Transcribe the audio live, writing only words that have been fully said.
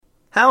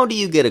How do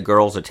you get a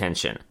girl's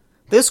attention?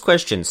 This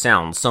question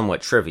sounds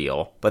somewhat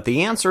trivial, but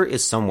the answer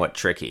is somewhat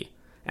tricky.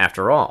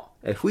 After all,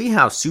 if we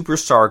have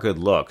superstar good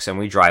looks and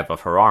we drive a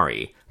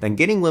Ferrari, then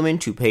getting women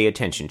to pay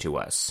attention to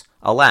us.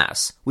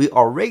 Alas, we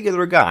are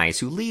regular guys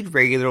who lead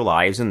regular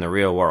lives in the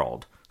real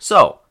world.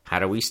 So, how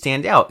do we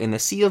stand out in the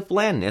sea of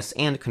blandness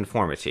and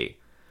conformity?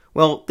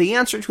 Well, the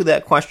answer to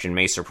that question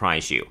may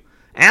surprise you.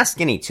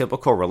 Ask any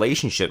typical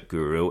relationship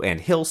guru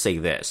and he'll say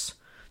this: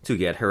 to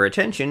get her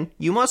attention,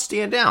 you must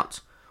stand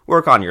out.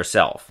 Work on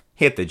yourself.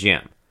 Hit the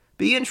gym.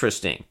 Be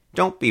interesting.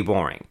 Don't be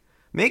boring.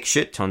 Make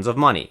shit tons of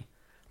money.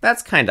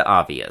 That's kinda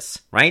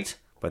obvious, right?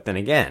 But then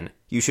again,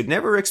 you should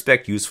never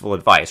expect useful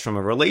advice from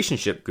a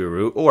relationship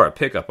guru or a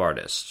pickup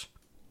artist.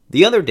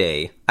 The other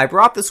day, I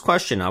brought this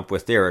question up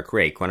with Derek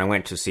Rake when I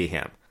went to see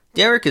him.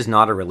 Derek is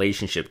not a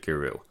relationship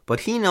guru,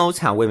 but he knows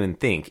how women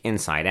think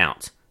inside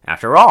out.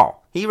 After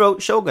all, he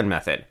wrote Shogun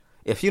Method.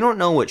 If you don't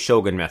know what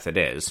Shogun Method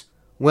is,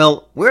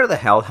 well, where the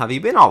hell have you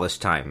been all this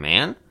time,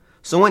 man?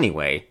 So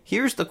anyway,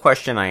 here's the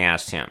question I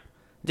asked him.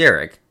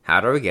 Derek,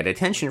 how do I get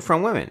attention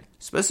from women?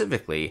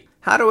 Specifically,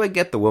 how do I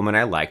get the woman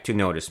I like to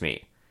notice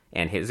me?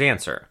 And his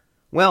answer: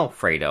 well,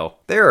 Fredo,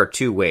 there are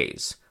two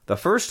ways. The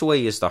first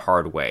way is the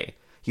hard way.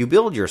 You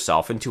build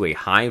yourself into a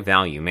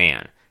high-value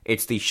man.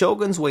 It's the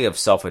Shogun's way of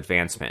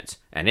self-advancement,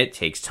 and it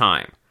takes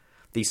time.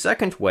 The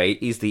second way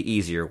is the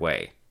easier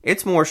way.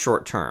 It's more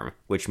short-term,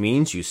 which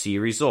means you see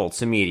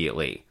results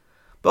immediately.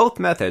 Both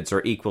methods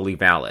are equally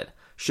valid.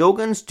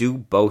 Shoguns do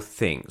both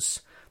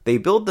things. They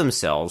build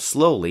themselves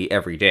slowly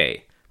every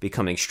day,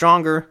 becoming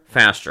stronger,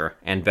 faster,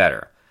 and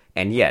better.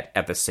 And yet,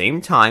 at the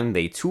same time,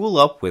 they tool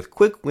up with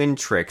quick win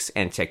tricks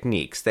and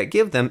techniques that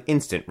give them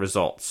instant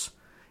results.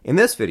 In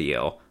this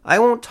video, I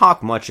won't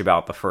talk much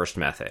about the first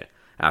method.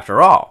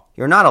 After all,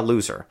 you're not a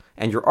loser,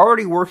 and you're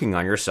already working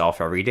on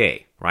yourself every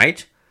day,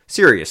 right?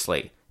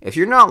 Seriously, if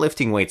you're not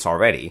lifting weights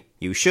already,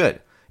 you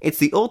should. It's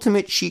the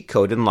ultimate cheat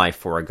code in life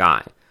for a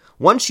guy.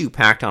 Once you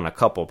packed on a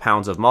couple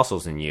pounds of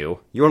muscles in you,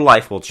 your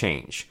life will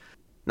change.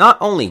 Not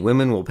only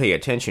women will pay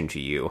attention to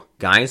you,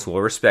 guys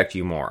will respect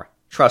you more.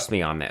 Trust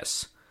me on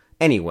this.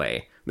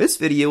 Anyway, this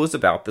video is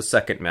about the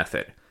second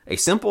method, a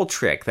simple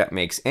trick that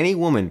makes any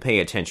woman pay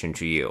attention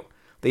to you.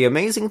 The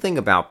amazing thing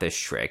about this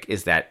trick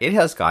is that it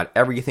has got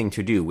everything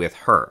to do with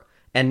her,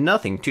 and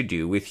nothing to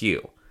do with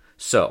you.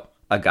 So,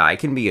 a guy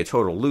can be a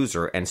total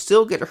loser and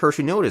still get her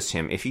to notice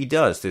him if he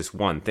does this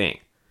one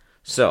thing.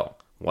 So,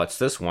 what's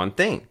this one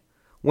thing?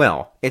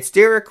 Well, it's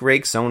Derek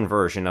Rake's own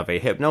version of a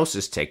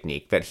hypnosis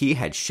technique that he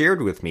had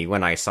shared with me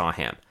when I saw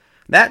him.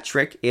 That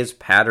trick is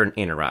pattern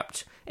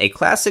interrupt, a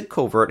classic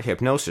covert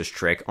hypnosis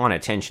trick on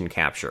attention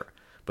capture.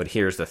 But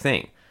here's the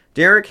thing.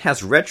 Derek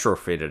has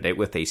retrofitted it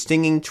with a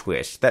stinging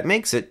twist that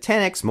makes it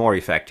 10x more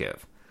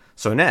effective.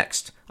 So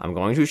next, I'm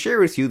going to share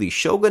with you the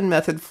Shogun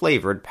Method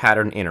flavored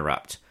pattern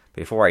interrupt.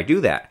 Before I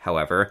do that,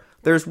 however,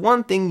 there's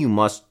one thing you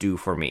must do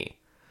for me.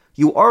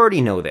 You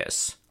already know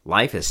this.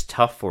 Life is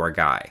tough for a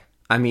guy.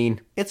 I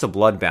mean, it's a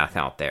bloodbath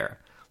out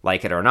there.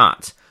 Like it or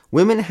not,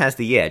 women has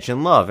the edge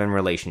in love and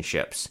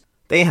relationships.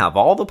 They have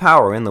all the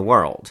power in the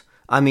world.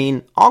 I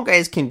mean, all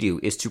guys can do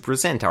is to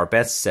present our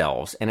best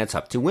selves, and it's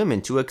up to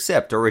women to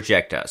accept or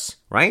reject us,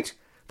 right?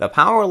 The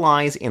power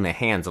lies in the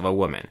hands of a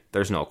woman,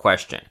 there's no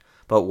question.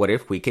 But what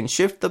if we can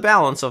shift the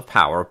balance of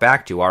power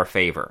back to our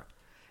favor?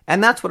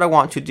 And that's what I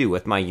want to do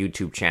with my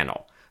YouTube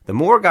channel. The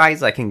more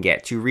guys I can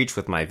get to reach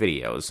with my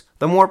videos,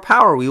 the more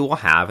power we will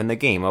have in the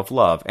game of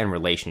love and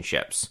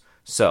relationships.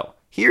 So,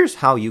 here's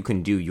how you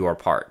can do your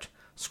part.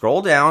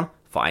 Scroll down,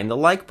 find the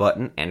like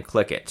button, and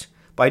click it.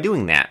 By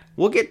doing that,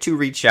 we'll get to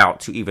reach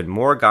out to even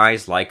more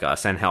guys like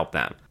us and help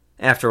them.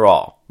 After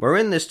all, we're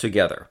in this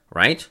together,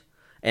 right?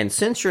 And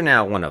since you're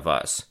now one of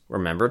us,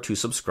 remember to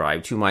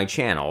subscribe to my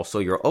channel so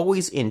you're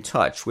always in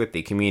touch with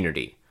the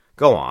community.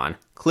 Go on,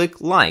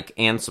 click like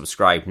and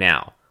subscribe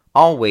now.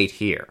 I'll wait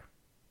here.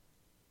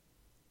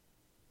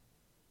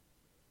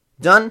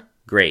 Done?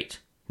 Great.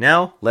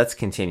 Now, let's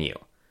continue.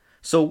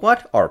 So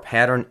what are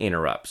pattern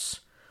interrupts?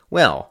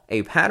 Well,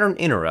 a pattern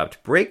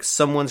interrupt breaks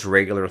someone's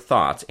regular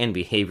thoughts and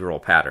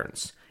behavioral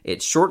patterns.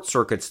 It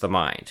short-circuits the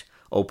mind,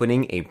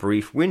 opening a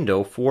brief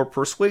window for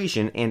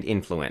persuasion and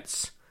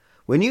influence.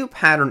 When you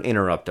pattern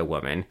interrupt a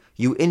woman,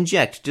 you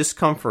inject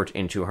discomfort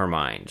into her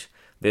mind.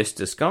 This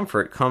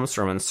discomfort comes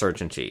from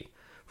uncertainty.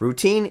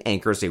 Routine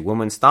anchors a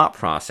woman's thought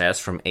process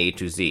from A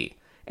to Z,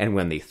 and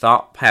when the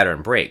thought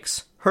pattern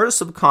breaks, her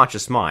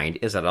subconscious mind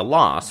is at a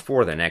loss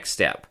for the next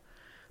step.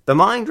 The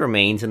mind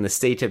remains in the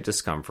state of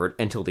discomfort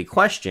until the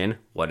question,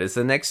 what is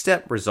the next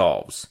step,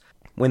 resolves.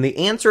 When the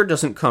answer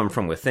doesn't come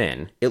from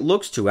within, it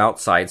looks to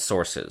outside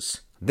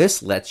sources.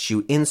 This lets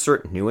you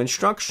insert new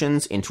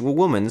instructions into a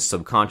woman's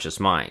subconscious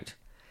mind.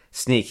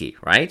 Sneaky,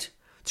 right?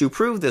 To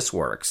prove this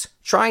works,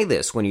 try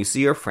this when you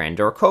see a friend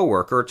or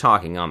coworker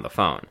talking on the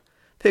phone.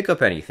 Pick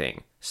up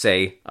anything,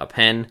 say a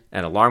pen,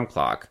 an alarm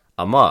clock,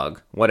 a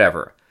mug,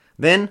 whatever.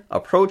 Then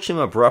approach him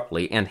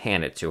abruptly and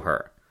hand it to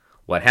her.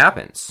 What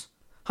happens?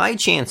 High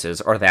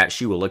chances are that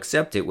she will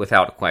accept it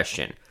without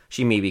question.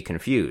 She may be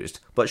confused,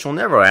 but she'll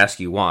never ask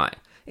you why.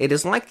 it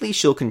is likely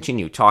she'll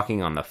continue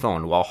talking on the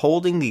phone while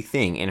holding the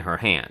thing in her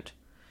hand.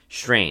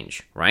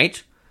 Strange,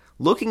 right?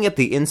 Looking at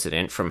the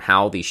incident from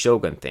how the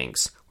Shogun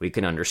thinks, we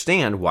can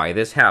understand why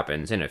this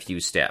happens in a few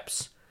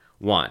steps.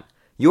 1.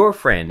 Your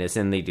friend is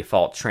in the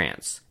default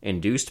trance,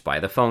 induced by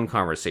the phone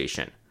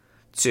conversation.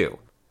 2.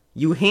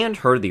 You hand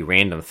her the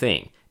random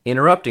thing,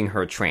 interrupting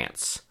her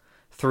trance.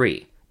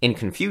 3. In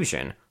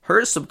confusion,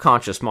 her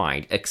subconscious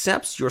mind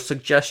accepts your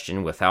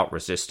suggestion without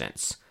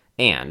resistance.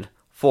 And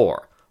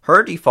 4.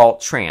 Her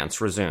default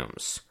trance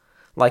resumes.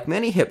 Like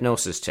many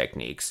hypnosis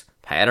techniques,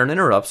 pattern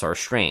interrupts are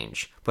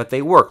strange, but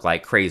they work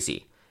like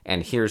crazy.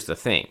 And here's the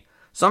thing.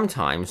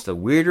 Sometimes the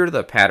weirder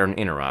the pattern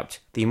interrupt,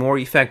 the more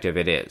effective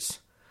it is.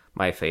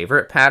 My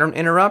favorite pattern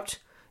interrupt?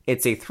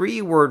 It's a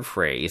 3-word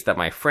phrase that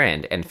my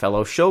friend and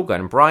fellow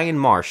Shogun Brian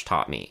Marsh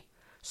taught me.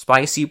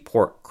 Spicy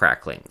pork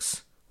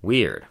cracklings.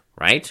 Weird,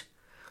 right?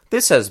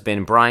 This has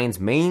been Brian's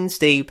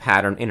mainstay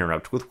pattern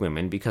interrupt with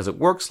women because it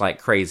works like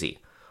crazy.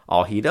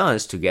 All he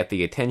does to get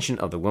the attention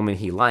of the woman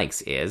he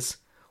likes is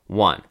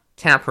 1.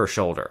 Tap her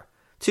shoulder.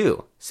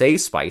 2. Say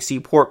spicy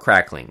pork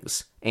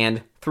cracklings.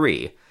 And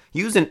 3.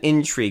 Use an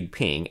intrigue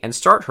ping and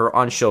start her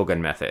on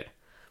Shogun method.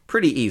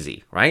 Pretty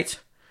easy, right?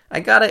 I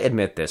gotta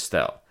admit this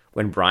though.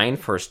 When Brian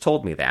first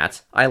told me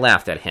that, I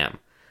laughed at him.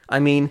 I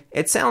mean,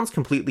 it sounds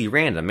completely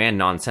random and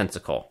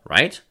nonsensical,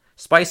 right?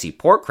 Spicy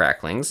pork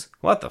cracklings?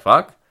 What the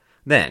fuck?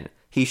 Then,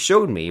 he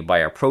showed me by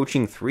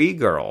approaching 3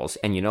 girls,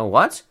 and you know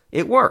what?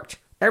 It worked.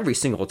 Every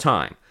single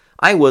time.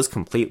 I was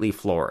completely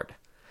floored.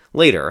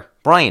 Later,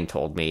 Brian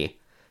told me,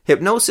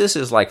 hypnosis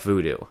is like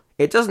voodoo.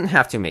 It doesn't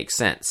have to make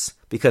sense,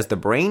 because the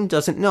brain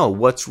doesn't know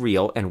what's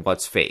real and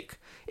what's fake.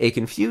 A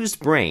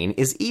confused brain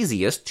is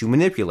easiest to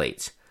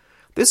manipulate.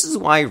 This is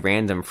why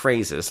random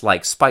phrases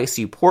like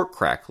spicy pork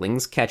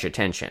cracklings catch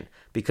attention,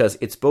 because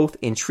it's both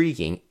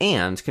intriguing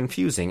and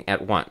confusing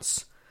at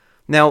once.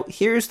 Now,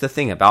 here's the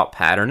thing about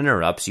pattern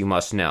interrupts you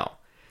must know.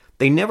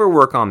 They never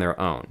work on their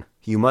own.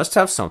 You must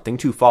have something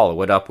to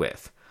follow it up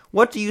with.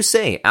 What do you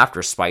say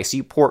after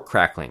spicy pork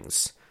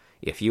cracklings?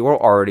 If you are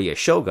already a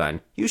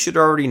Shogun, you should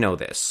already know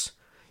this.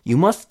 You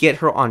must get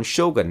her on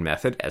Shogun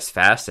method as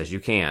fast as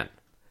you can.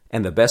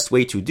 And the best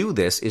way to do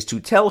this is to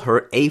tell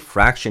her a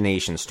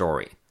fractionation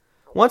story.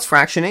 What's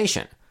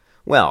fractionation?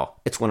 Well,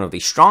 it's one of the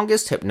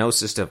strongest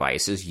hypnosis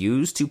devices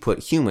used to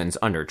put humans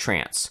under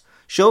trance.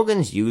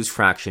 Shoguns use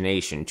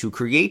fractionation to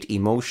create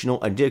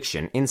emotional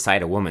addiction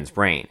inside a woman's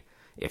brain.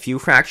 If you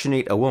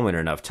fractionate a woman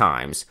enough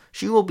times,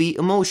 she will be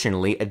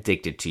emotionally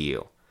addicted to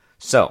you.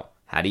 So,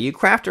 how do you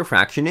craft a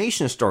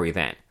fractionation story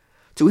then?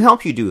 To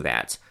help you do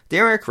that,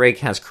 Derek Rake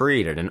has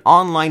created an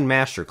online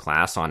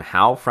masterclass on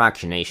how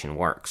fractionation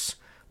works.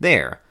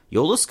 There,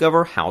 you'll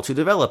discover how to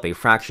develop a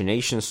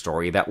fractionation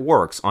story that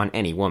works on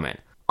any woman.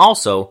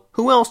 Also,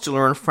 who else to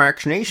learn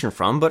fractionation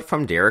from but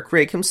from Derek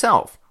Rake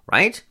himself,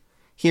 right?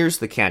 Here's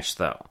the catch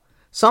though.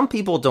 Some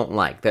people don't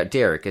like that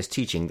Derek is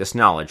teaching this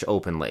knowledge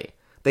openly.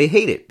 They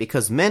hate it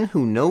because men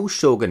who know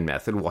Shogun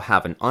method will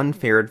have an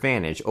unfair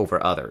advantage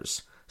over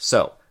others.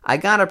 So, I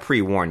gotta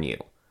pre-warn you.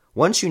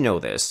 Once you know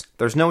this,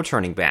 there's no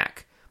turning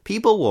back.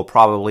 People will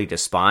probably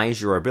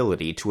despise your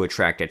ability to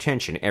attract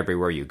attention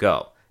everywhere you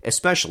go,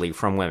 especially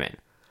from women.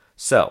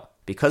 So,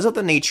 because of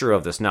the nature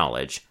of this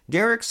knowledge,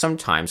 Derek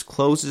sometimes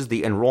closes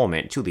the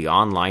enrollment to the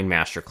online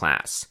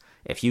masterclass.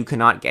 If you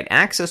cannot get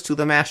access to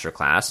the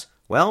masterclass,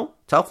 well,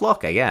 tough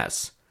luck, I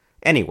guess.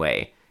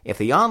 Anyway, if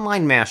the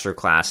online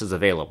masterclass is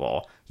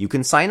available, you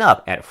can sign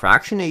up at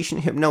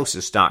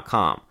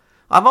fractionationhypnosis.com.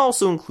 I've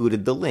also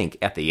included the link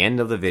at the end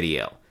of the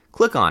video.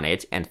 Click on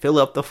it and fill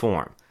up the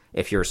form.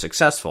 If you're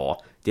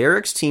successful,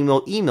 Derek's team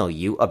will email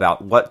you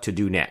about what to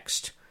do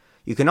next.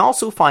 You can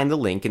also find the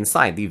link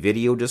inside the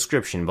video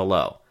description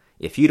below.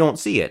 If you don't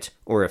see it,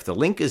 or if the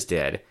link is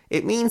dead,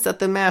 it means that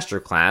the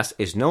masterclass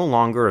is no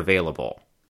longer available.